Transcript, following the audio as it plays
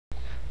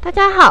大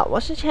家好，我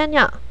是千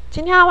鸟，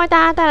今天要为大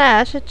家带来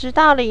的是《直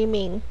到黎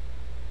明》。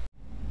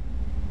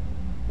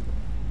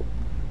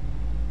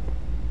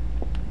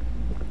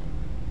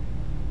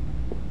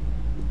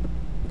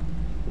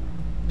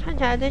看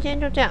起来这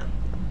间就这样。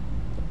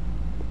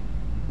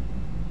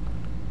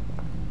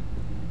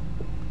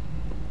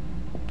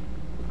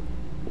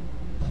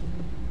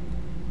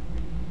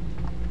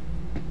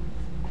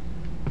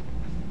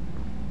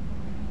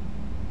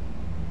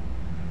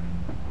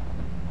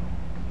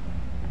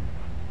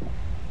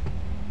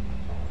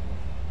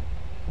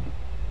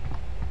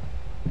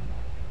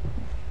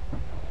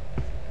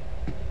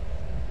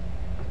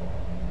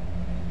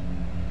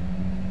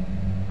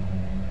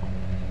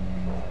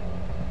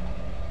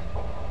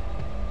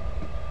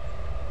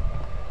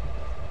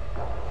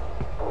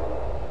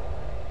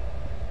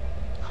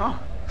Huh.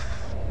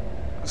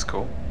 That's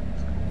cool.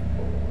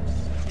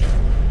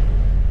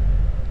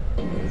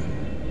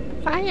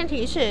 发现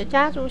提示：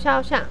家族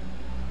肖像。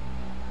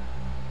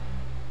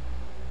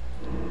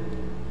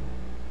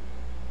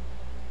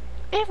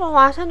伊芙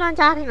华盛顿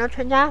家庭的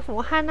全家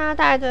福，汉娜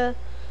带着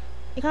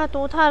一个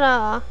独特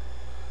的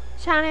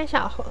项链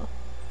小盒。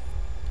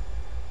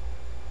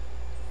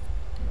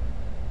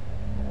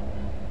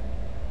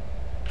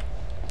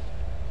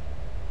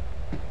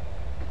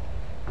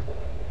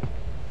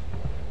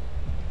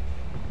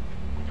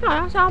它好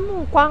像是要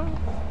目光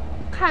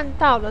看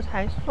到的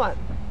才算。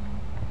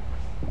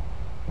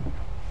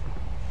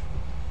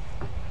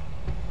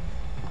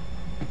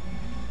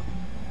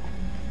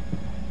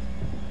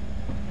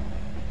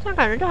这样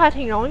感觉就还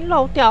挺容易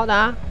漏掉的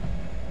啊。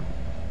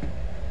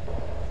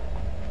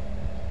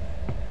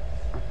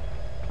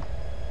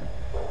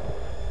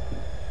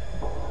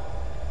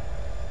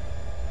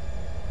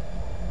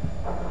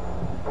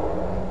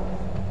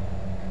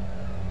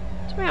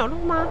这边有路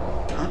吗？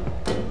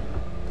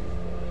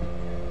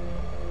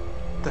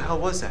 The hell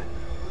was that?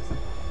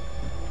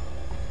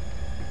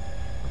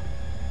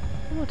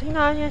 我听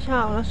到一些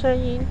小的声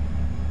音。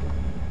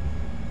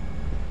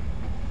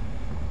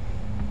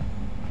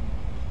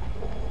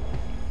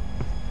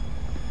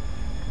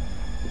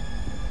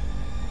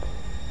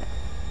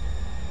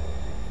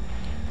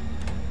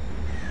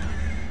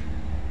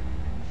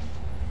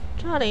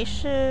这里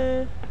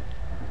是。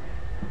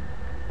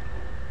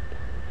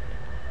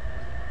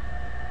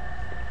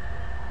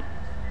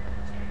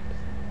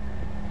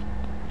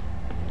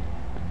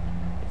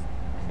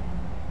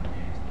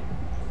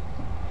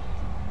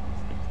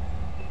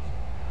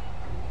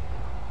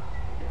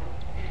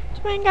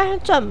 这边应该是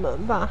正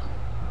门吧？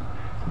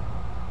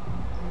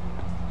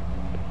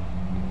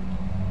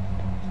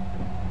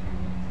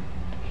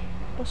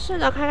我试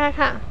着开开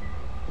看。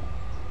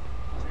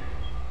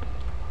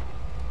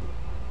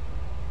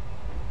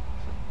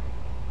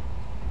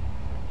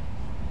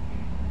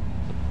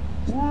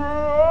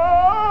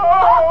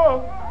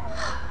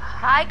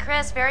Hi,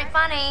 Chris. Very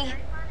funny.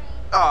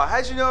 Oh,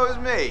 how'd you know it was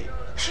me?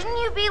 Shouldn't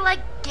you be, like,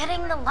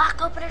 getting the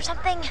lock open or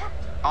something?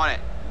 On it.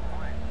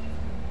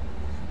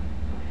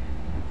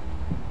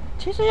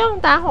 其实用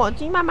打火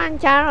机慢慢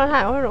加热，它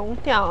也会融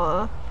掉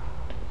啊。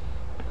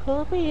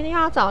何必一定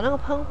要找那个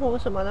喷壶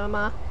什么的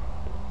吗？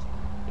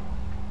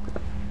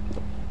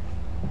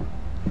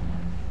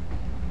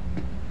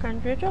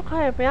感觉就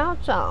可以不要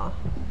找。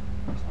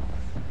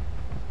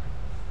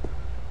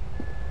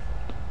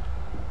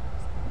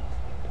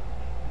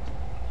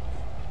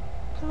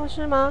这个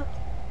是吗？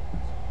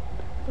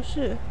不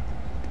是。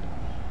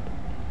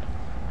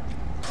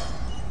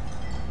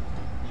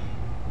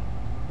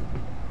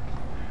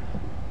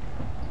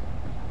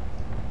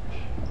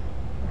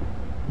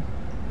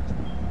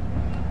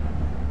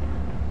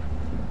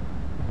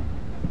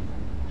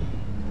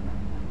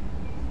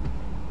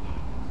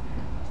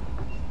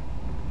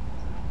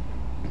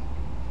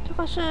 这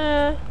个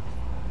是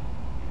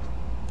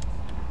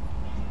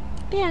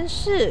电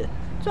视，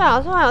最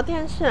好是会有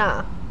电视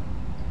啊。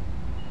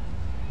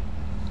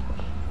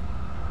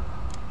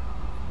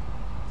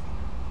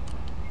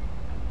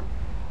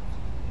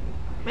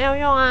没有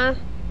用啊。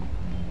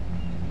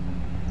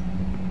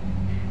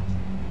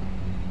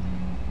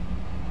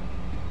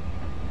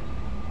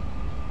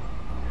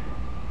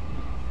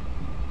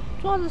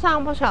桌子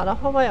上不晓得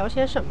会不会有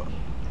些什么。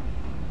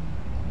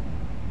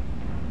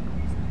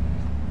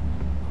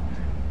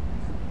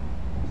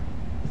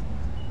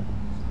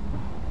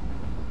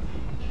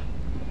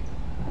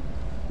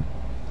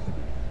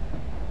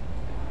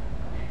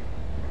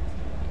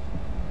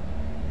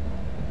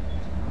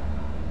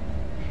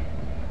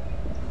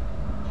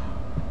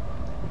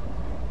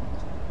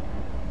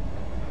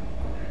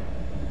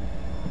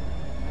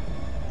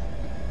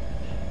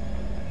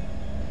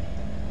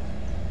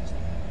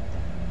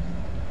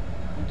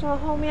 这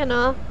后面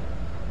呢？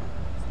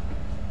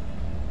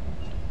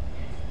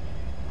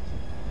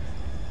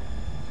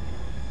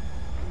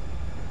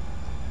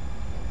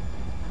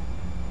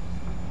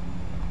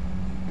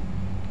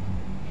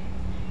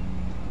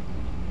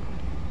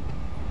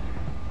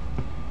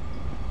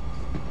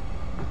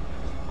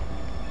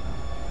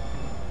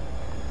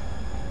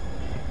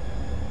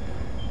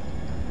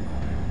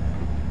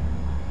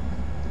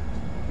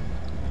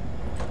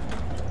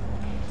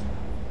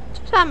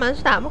扇门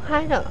是打不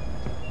开的。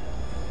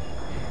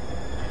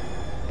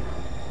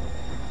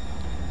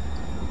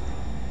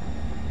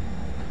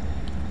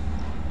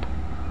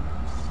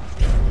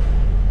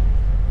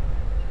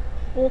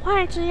舞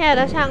会之夜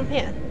的相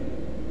片。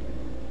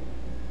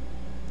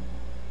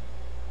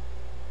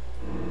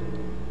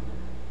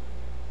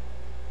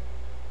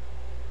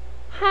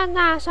汉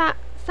娜、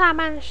萨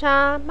曼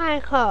莎、麦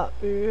克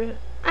与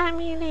艾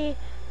蜜莉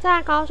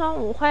在高中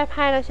舞会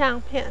拍的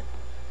相片。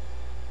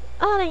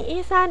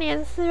2013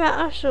年4月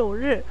25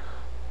日，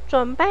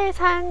准备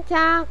参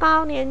加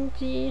高年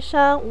级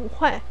生舞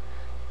会。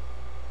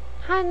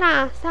汉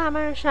娜、萨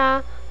曼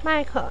莎、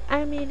麦克、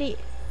艾蜜莉。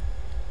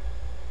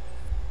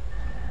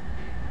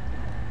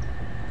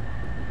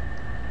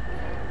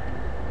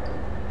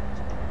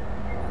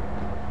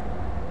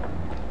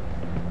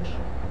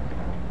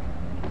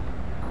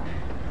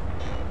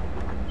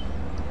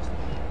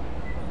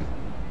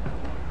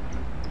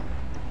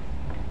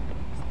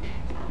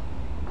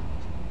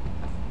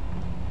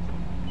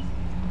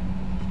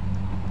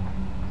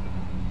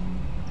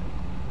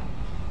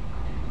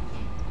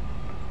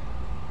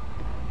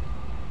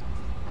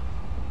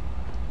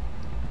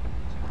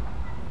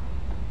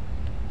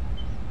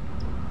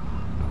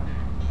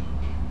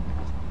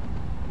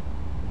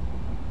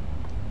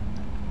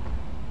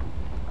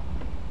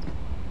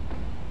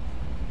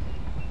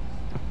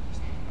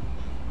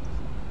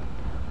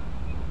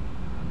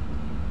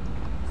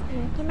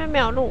这边没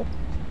有路。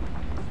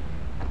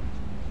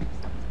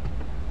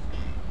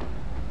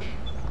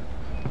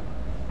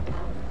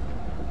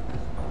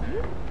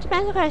这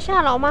边是可以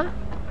下楼吗？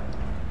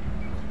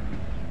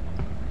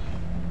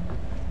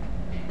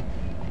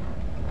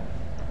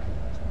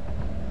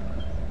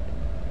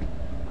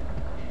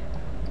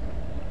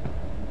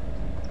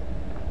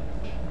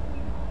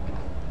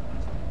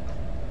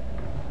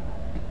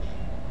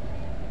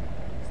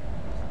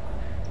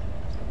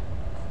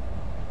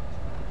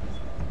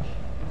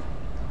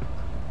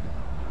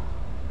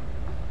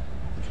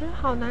觉得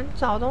好难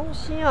找东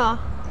西哦。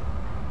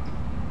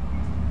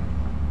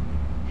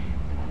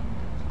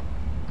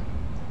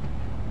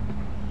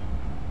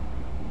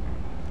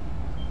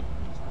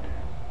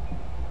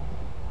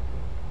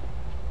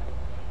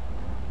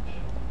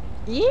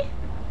咦，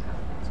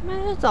这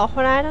边是走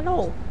回来的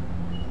路，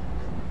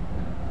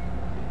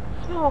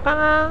所以我刚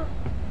刚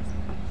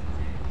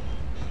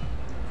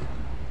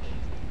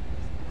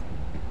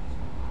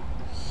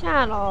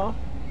下楼，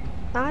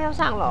然后要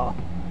上楼。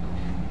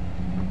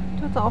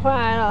就走回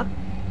来了。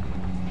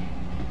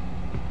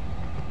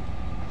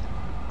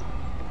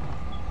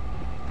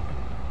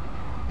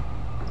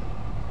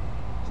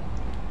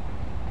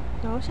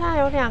楼下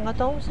有2个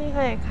东西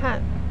可以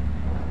看。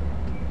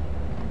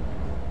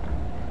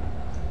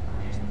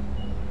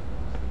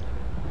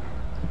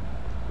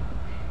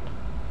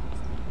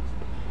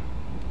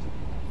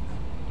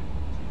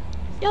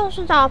又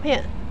是照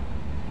片。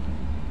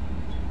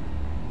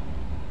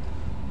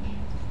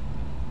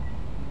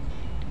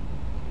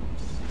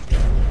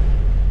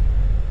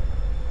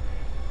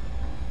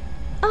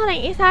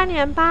2013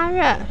年8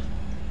月，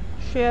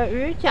鳕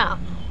鱼角，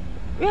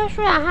约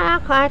书亚和他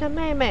可爱的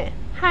妹妹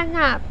汉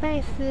娜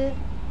贝斯，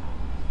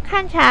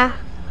看起来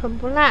很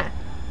不赖。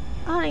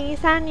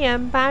2013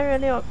年8月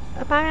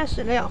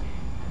16。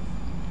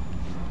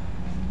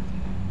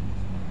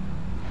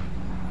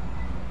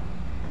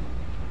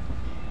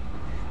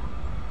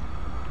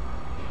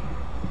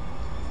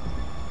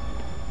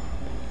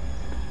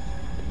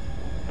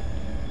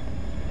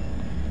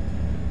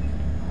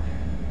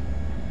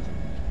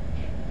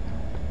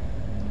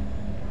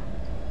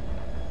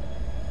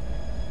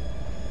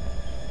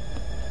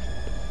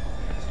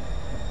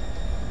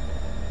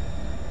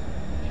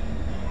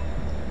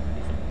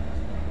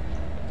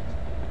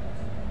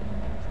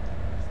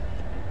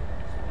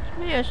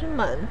这也是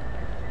门。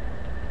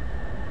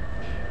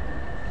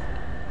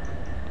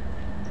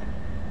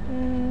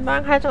不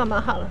然开这个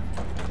门好了。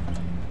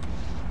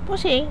不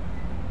行。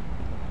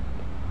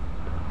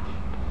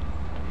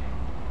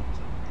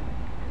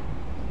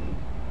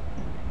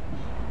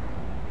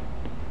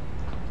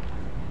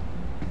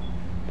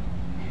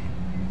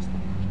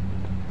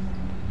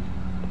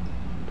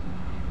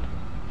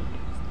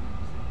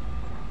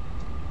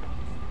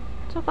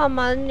这个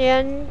门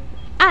连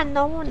按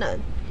都不能。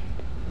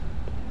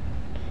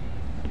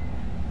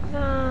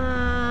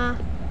那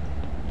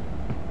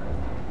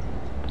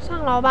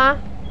上楼吧。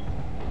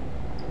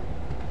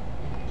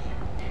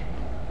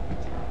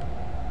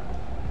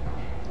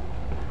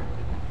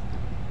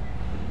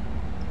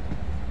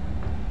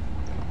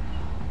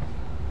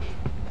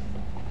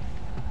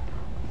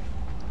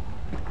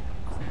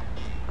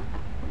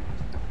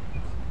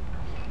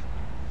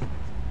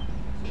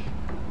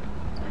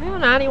还有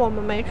哪里我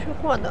们没去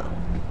过的？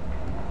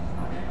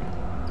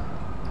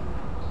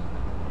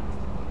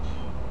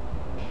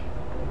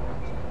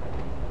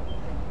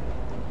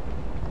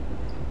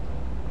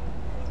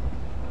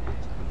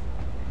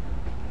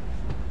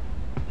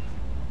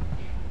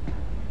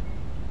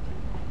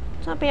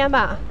这边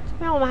吧，这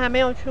边我们还没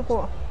有去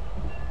过。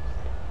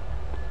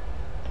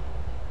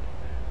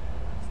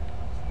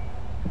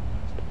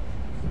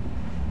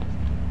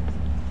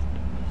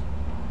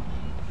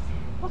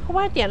可不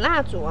可以点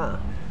蜡烛啊？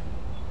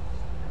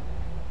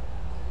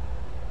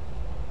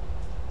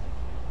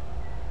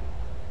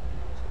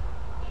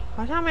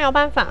好像没有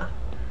办法。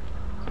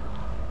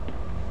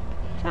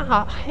这样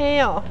好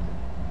黑哦。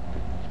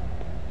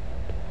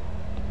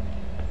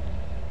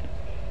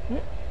嗯，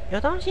有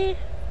东西。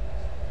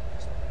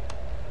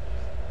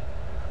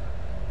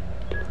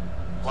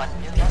 One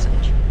new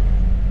message.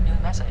 New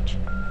message.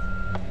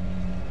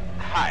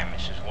 Hi,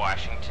 Mrs.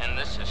 Washington.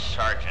 This is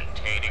Sergeant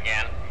Tate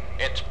again.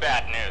 It's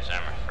bad news,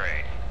 I'm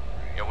afraid.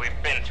 Yeah,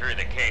 we've been through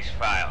the case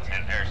files,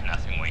 and there's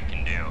nothing we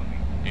can do.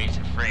 He's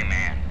a free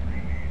man.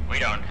 We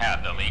don't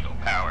have the legal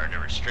power to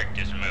restrict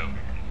his movement.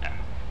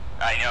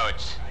 I know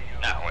it's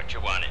not what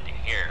you wanted to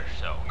hear,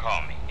 so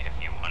call me if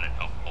you want to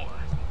know more.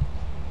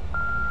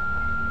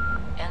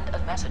 End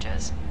of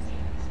messages.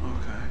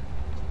 Okay.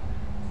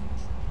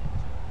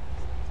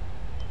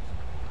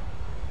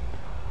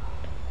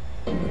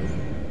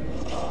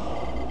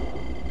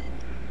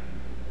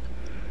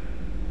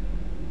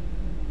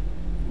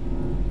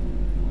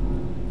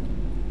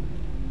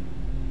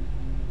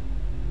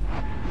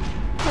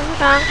 这是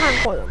刚刚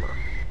看过的吗？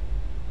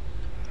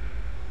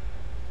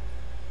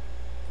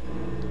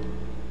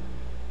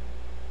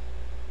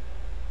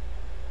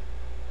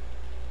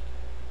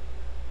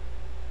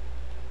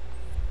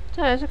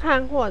这也是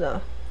看过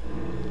的。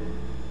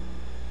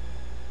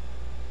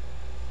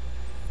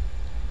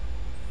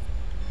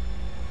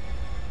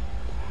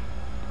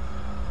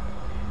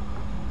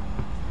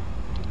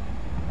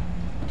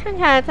看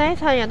起来这一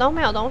层也都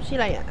没有东西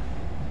了耶。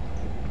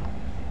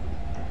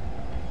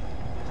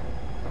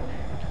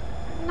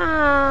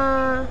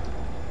那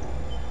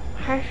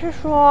还是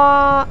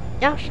说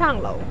要上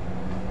楼？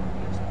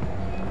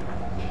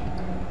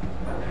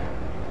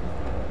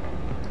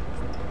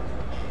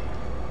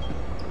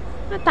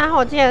那打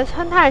火机也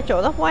撑太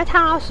久都不会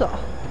烫到手。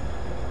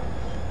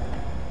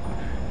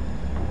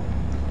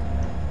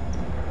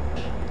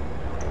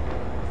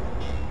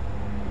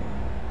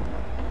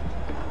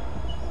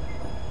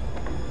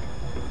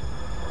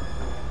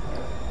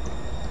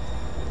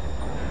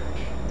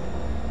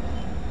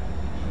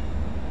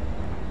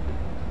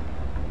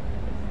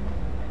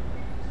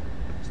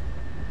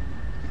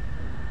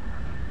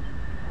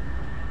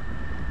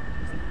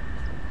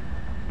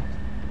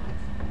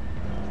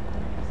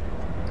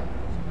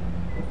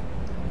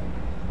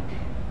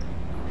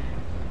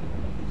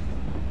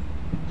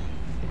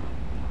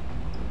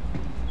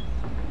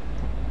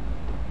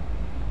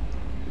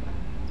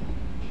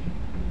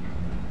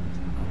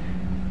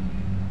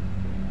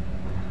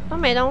都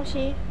没东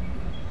西。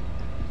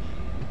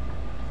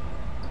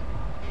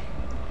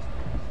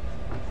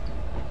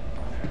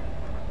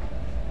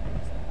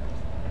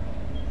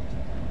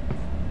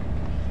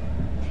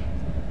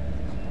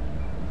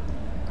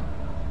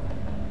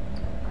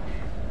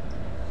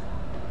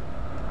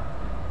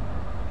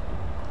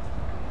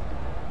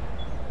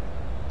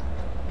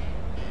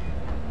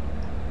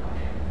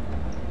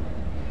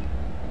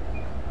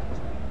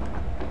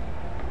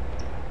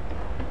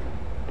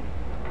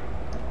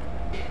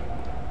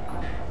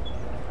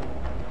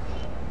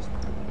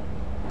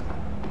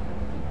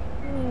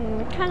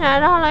看起来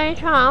绕了一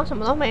圈，好像什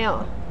么都没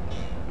有。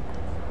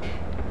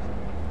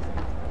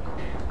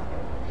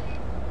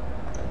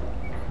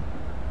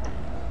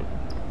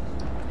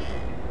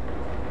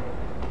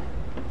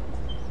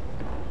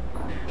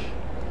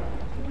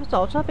就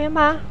走这边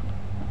吧。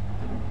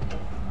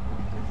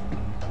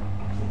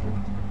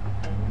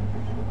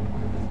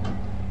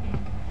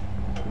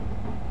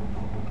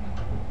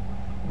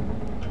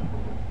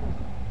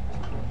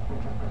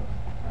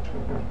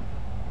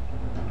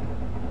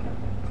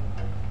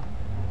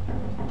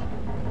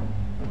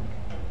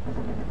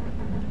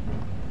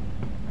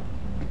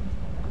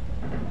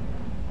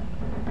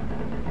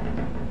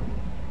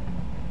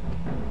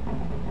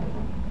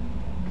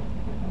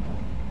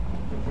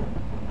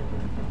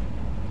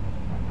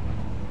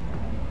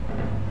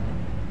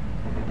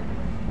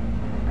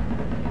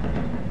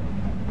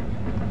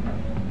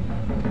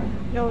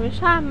有一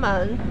扇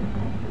门，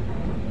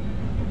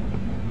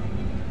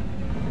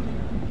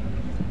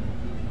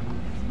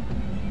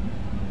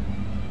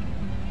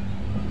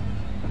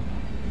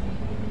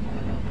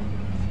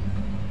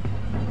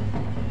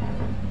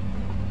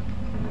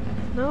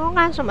能够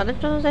干什么的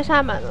就是这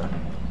扇门了，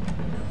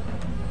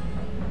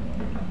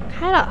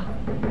开了。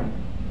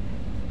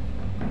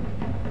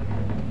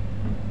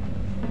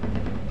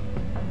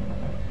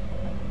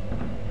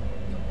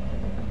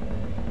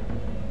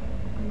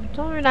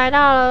终于来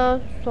到了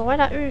所谓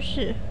的浴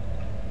室。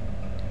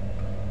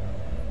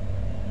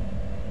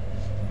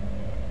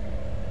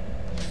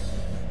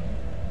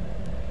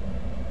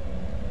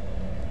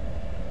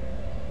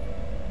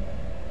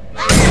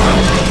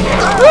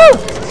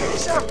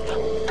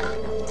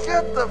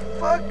Get the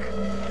fuck?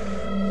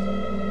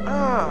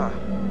 Ah.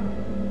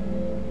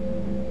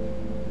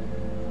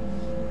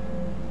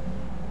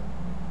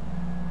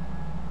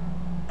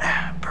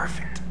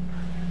 Perfect.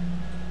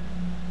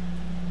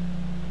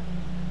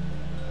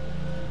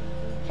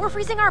 We're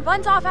freezing our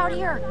buns off out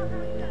here.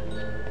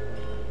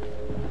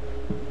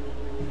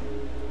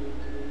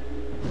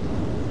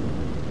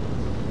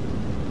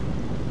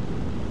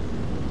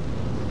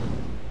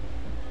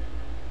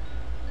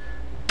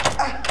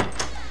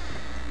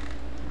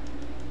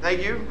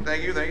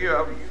 Thank you.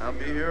 I'll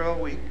be here all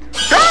week.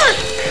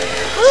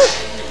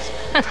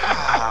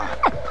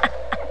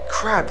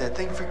 Crap, that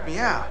thing freaked me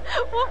out.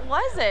 What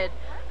was it?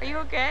 Are you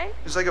okay?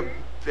 It was like a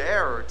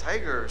bear or a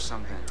tiger or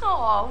something.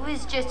 Oh, it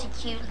was just a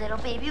cute little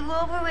baby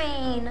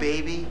Wolverine.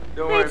 Baby?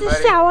 Don't 那 worry, 只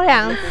buddy. 吓我2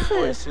 You'll be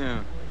boy 次，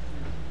 soon.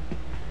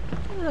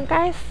 真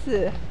该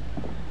死！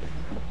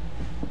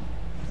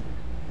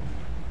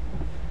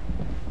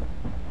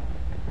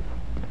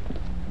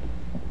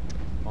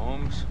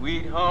 Home,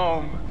 sweet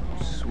home.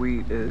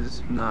 Sweet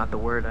is not the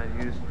word I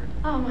use.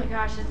 Oh my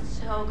gosh,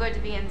 it's so good to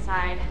be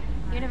inside.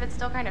 Even if it's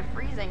still kind of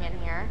freezing in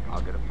here.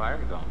 I'll get a fire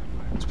going.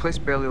 This place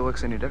barely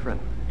looks any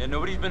different. Yeah,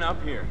 nobody's been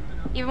up here.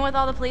 Even with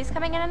all the police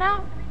coming in and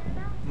out?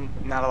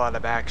 Not a lot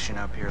of action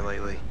up here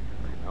lately.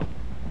 Nope.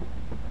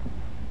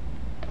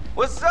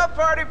 What's up,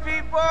 party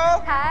people?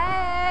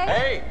 Hey!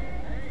 Hey!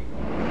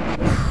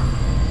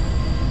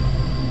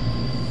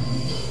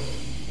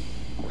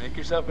 Make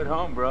yourself at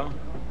home, bro.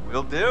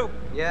 Will do.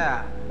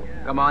 Yeah,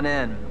 come on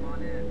in.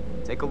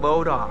 Take a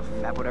load off.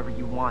 Have whatever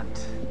you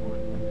want.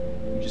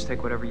 You just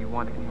take whatever you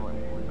want anyway,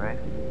 right?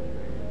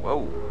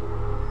 Whoa.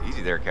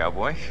 Easy there,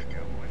 cowboy.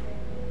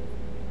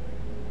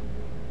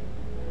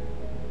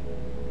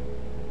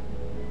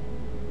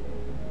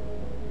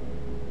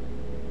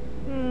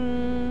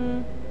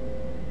嗯，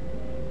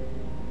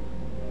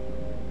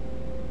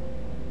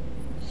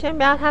先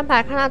不要摊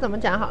牌，看他怎么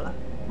讲好了。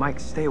 Mike,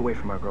 stay away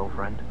from our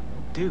girlfriend.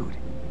 Dude,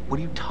 what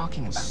are you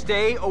talking about?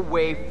 Stay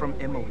away from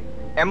Emily.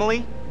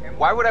 Emily?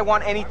 Why would I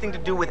want anything to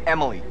do with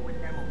Emily?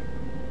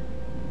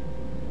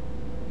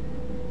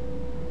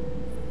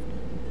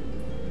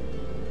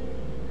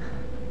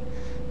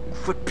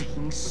 Quit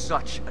being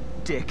such a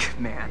dick,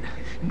 man.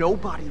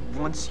 Nobody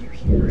wants you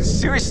here.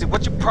 Seriously,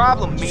 what's your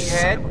problem, Son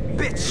meathead? of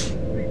a bitch!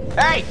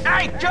 Hey,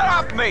 get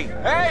off me!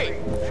 Hey!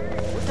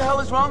 What the hell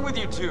is wrong with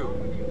you two?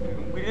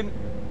 We didn't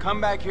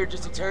come back here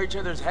just to tear each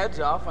other's heads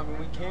off. I mean,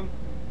 we came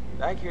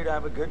back here to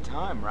have a good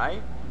time,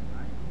 right?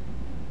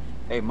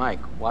 Hey, Mike,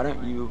 why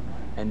don't you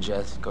and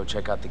Jess go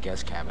check out the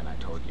guest cabin I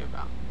told you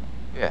about?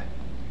 Yeah.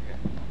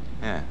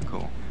 Yeah,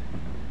 cool.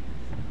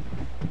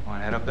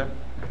 Wanna head up there?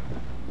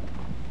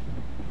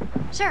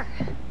 Sure.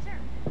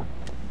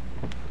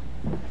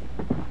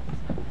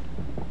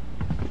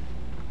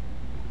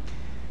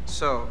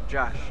 So,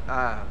 Josh,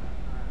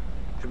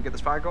 should we get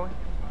this fire going?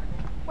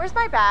 Where's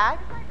my bag?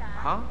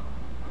 Huh?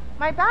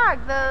 My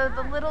bag, the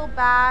little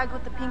bag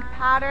with the pink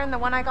pattern, the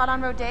one I got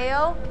on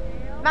Rodeo.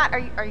 Matt,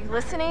 are you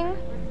listening?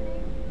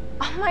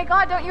 Oh my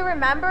God, don't you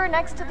remember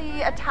next to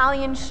the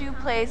Italian shoe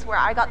place where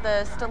I got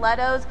the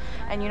stilettos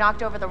and you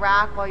knocked over the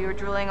rack while you were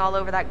drooling all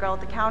over that girl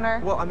at the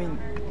counter? Well, I mean,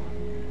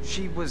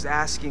 she was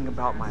asking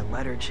about my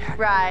letter jacket.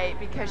 Right,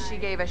 because she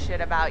gave a shit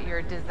about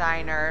your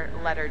designer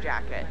letter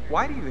jacket.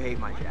 Why do you hate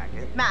my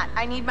jacket? Matt,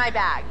 I need my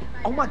bag.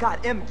 Oh my God,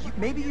 Em,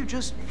 maybe you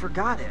just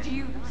forgot it. Do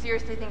you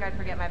seriously think I'd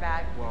forget my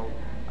bag? Well,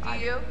 Do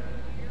you?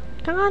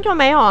 刚刚就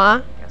没有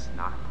啊。 guess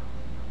not.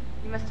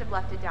 You must have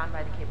left it down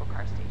by the cable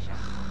car station.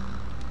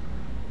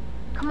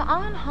 Come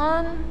on,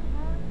 hon.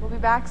 We'll be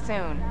back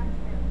soon.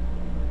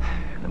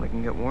 And then we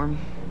can get warm.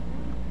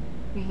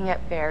 We can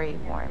get very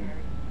warm.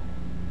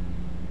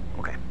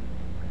 Okay.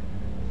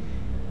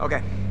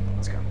 Okay,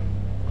 let's go.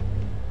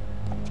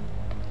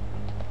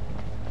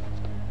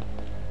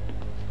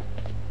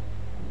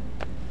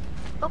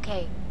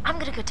 Okay, I'm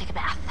gonna go take a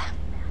bath.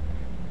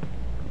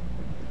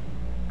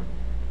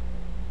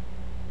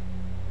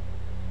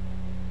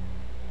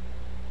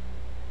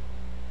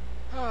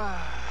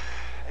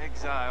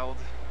 Exiled.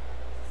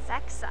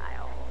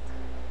 Sexiled.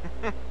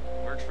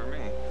 Works for me.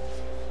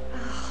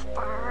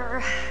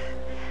 Brr.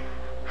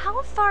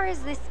 How far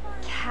is this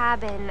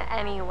cabin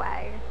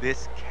anyway?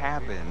 This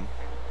cabin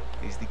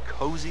is the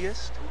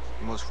coziest,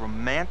 most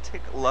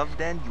romantic love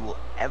den you will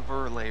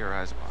ever lay your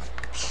eyes upon.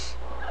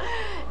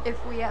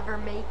 If we ever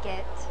make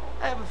it.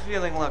 I have a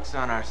feeling luck's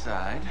on our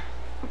side.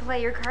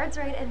 Play your cards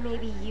right and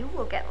maybe you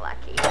will get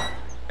lucky.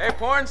 Hey,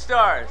 porn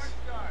stars!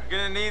 You're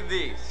gonna need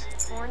these.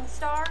 Porn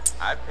star?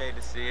 I'd pay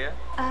to see you.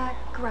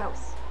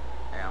 Gross.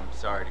 Hey, I'm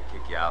sorry to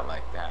kick you out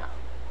like that.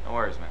 No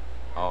worries, man.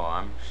 Oh,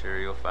 I'm sure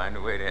you'll find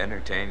a way to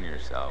entertain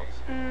yourselves.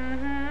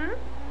 Mm-hmm.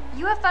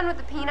 You have fun with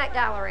the peanut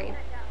gallery.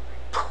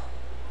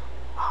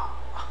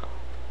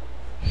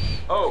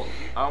 Oh,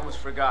 I almost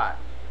forgot.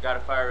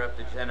 Gotta fire up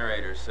the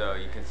generator so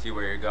you can see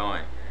where you're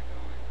going.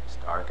 It's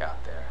dark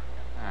out there.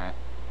 Alright.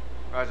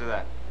 Roger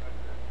that.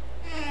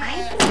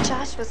 I think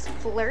Josh was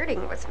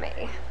flirting with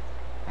me.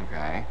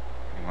 Okay.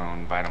 You want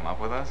to invite him up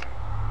with us?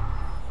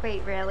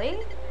 Wait, really?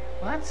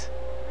 What?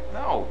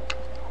 No.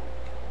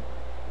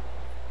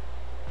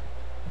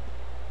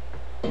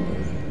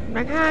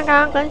 来看看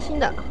刚刚更新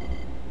的。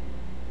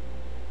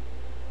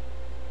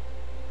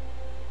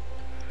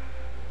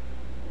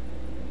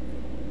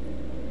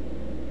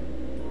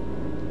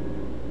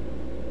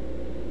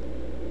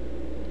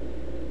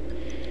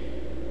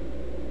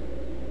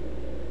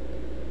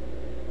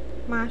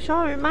马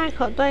修与麦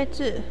克对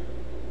峙，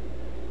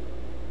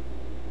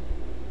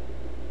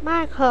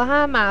麦克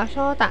和马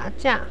修打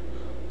架，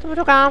这不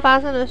就刚刚发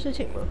生的事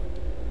情吗？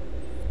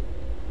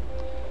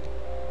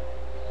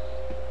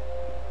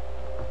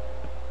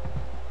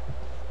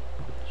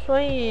所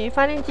以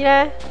发电机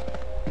嘞？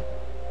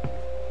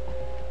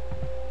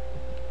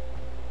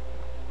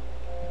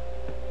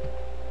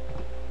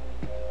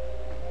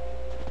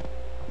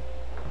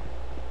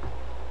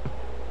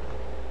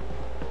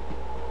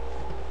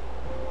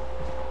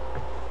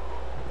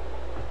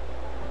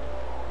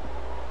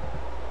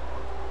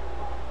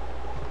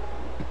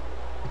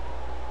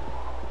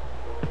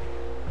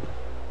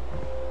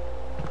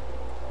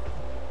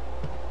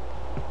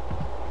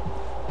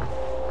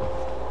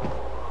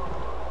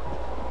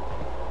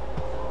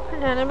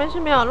那边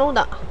是没有路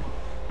的。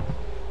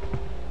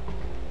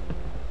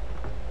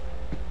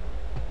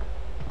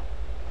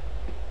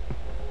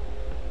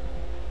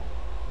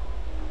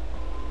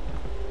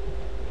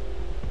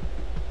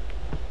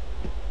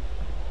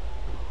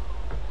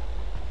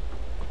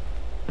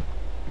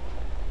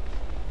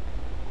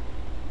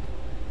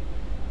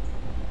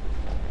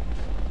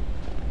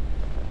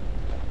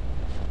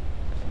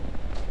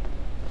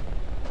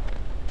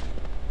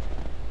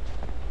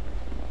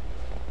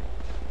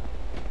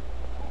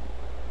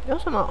有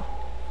什么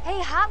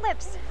Hey, Hot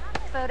Lips.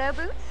 Photo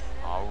booth?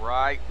 All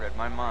right, read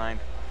my mind.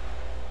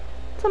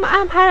 这么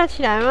暗拍了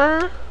起来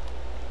吗？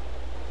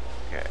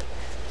 Okay.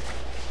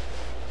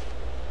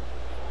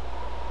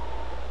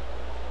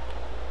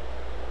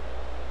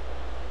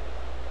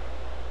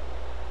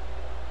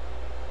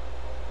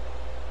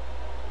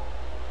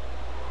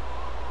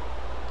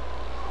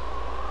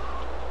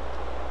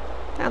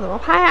 这样怎么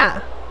拍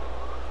啊？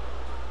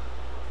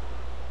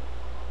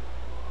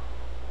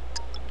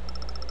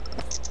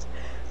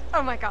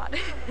 Oh my god.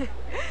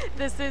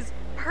 This is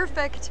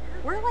perfect.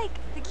 We're like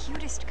the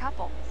cutest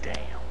couple. Damn.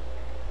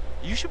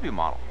 You should be a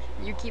model.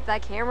 You keep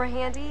that camera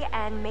handy,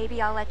 and maybe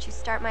I'll let you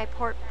start my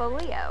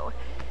portfolio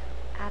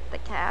at the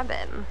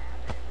cabin.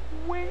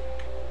 Wink.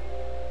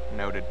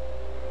 Noted.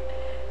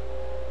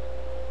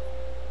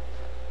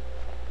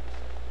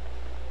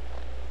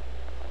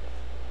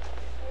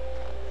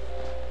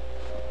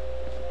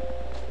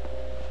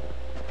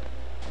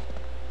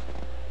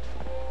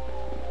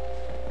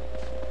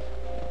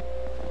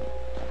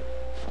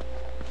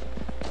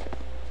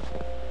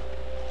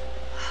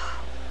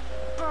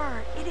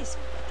 It is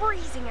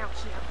freezing out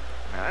here.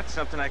 Now that's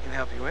something I can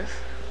help you with.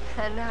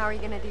 And how are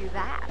you gonna do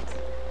that?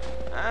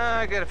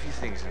 I got a few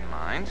things in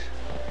mind.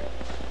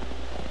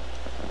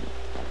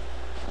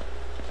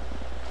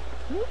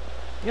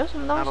 有什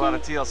么东 Not a lot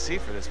of 西？ TLC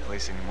for this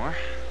place anymore.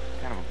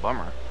 Kind of a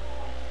bummer.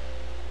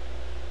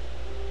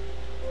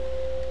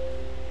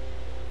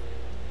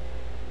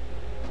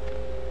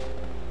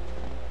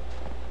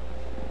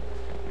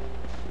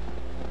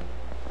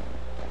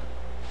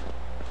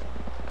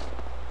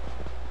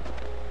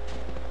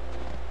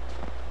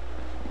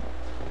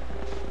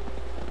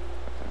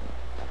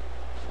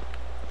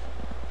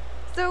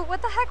 So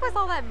what the heck was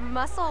all that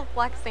muscle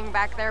flexing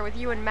back there with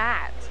you and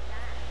Matt?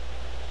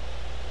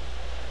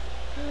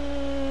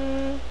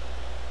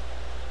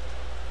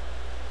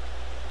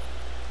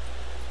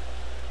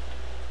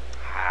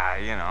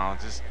 You know,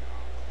 just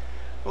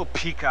a little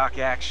peacock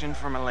action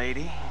from a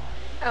lady.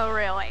 Oh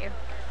really?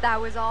 That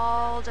was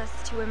all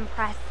just to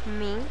impress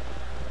me?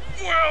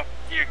 Well,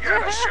 you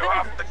gotta show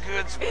off the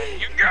goods when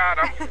you got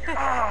 'em.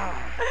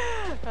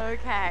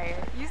 Okay,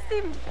 you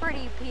seem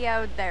pretty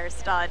PO'd there,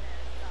 stud.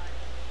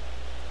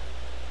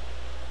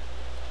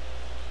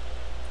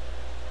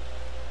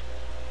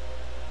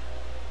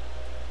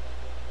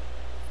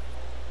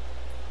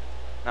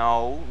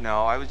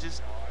 No, I was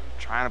just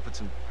trying to put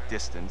some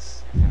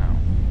distance, you know.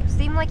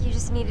 Seemed like you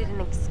just needed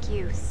an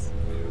excuse.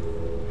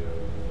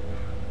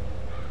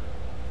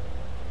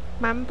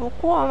 瞒不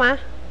过吗？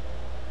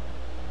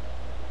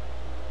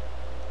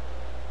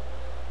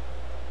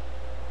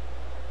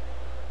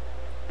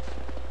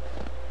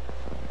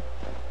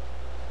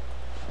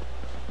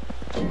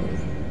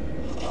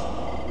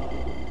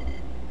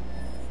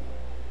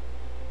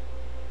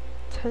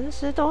诚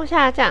实都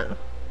下降，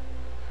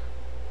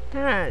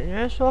当然你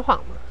会说谎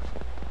嘛？